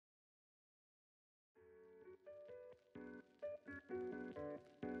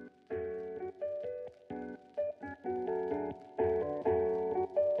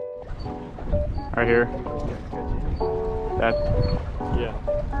Right here. That. Yeah.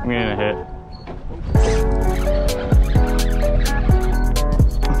 I'm getting a hit.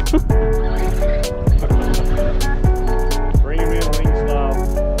 Bring him in wing style.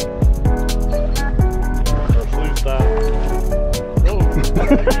 Or slew style. Oh.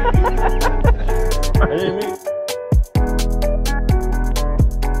 That ain't me.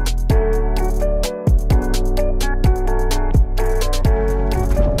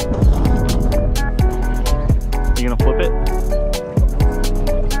 You gonna flip it?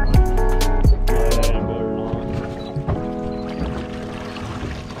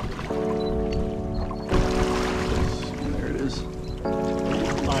 There it is.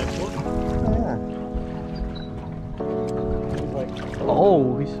 Nice one.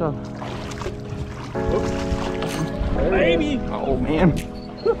 Oh, he's so. Baby! Oh man.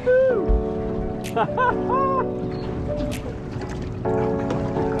 Your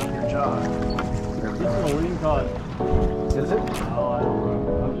jaw. This is a Lingcod. Is it? Oh, I don't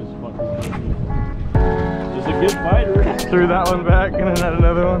know. I'm just fucking joking. Just a good fighter. Threw that one back and then had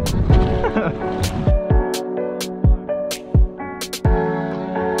another one.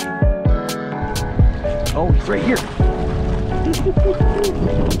 Oh, he's right here.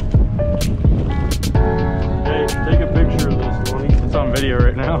 Hey, take a picture of this, Lonnie. It's on video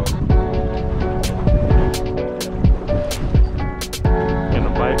right now. Getting a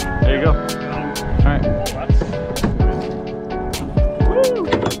bite. There you go. Alright. Woo!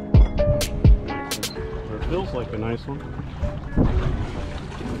 It feels like a nice one.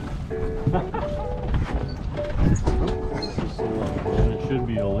 It should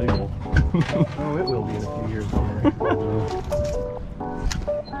be illegal. Oh, it will be in a few years. Oh,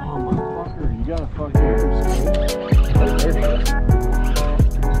 motherfucker, you got a fucking skin. There you go.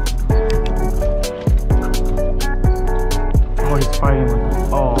 Oh, he's fighting with him.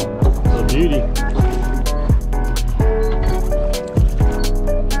 Oh, It's a beauty.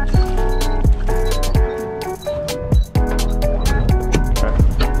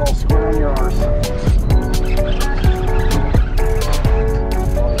 All square on your arse.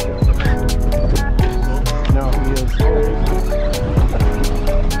 No, he is.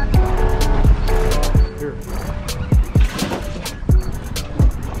 Here.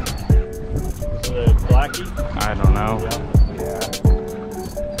 Is it a blackie? I don't know. Yeah.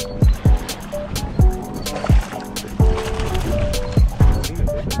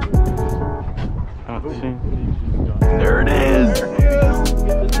 I don't see. There it is.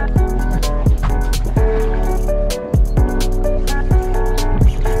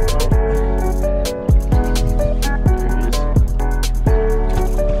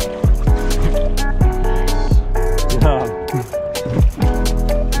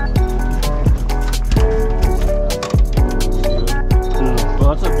 Well,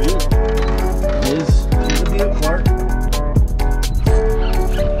 that's a beauty. It is. She's a beaut, Clark.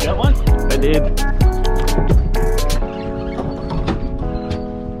 Got one? I did.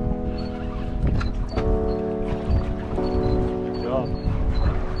 Good job.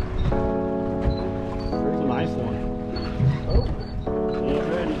 There's a nice one. Oh, he's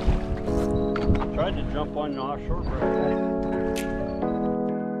ready. Tried to jump on your offshore break.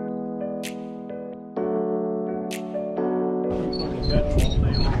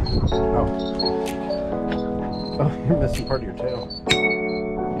 Oh. Oh, you're missing part of your tail.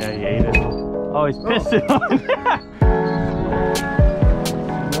 Yeah, he ate it. Oh, he's pissed it on. You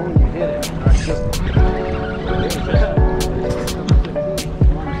know when you hit it. I just...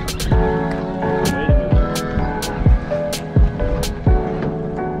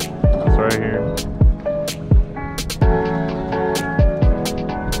 It's right here.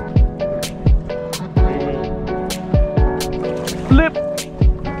 Flip.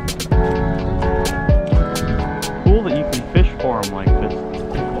 Cool that you can fish for him like this.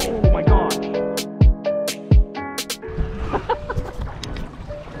 Oh my gosh.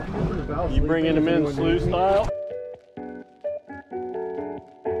 You bringing him in slew style?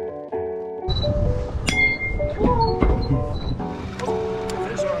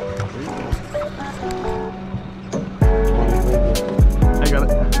 I got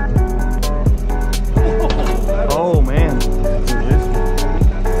it. Oh man.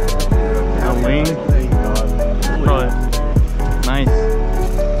 A wing. Probably. Nice.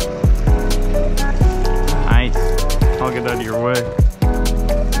 Nice. I'll get out of your way.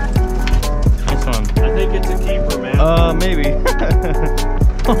 Nice one. I think it's a keeper, man. Maybe.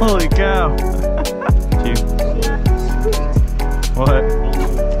 Holy cow. Two. What?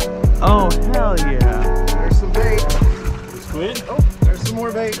 Oh, hell yeah. There's some bait. Squid? Oh, there's some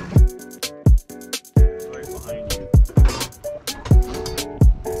more bait. Right behind you.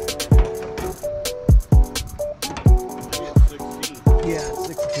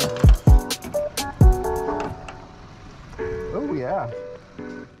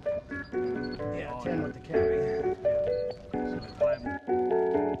 10 with the cabbie.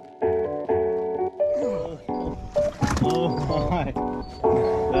 Oh my.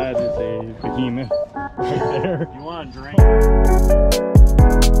 That is a behemoth right there. You want a drink?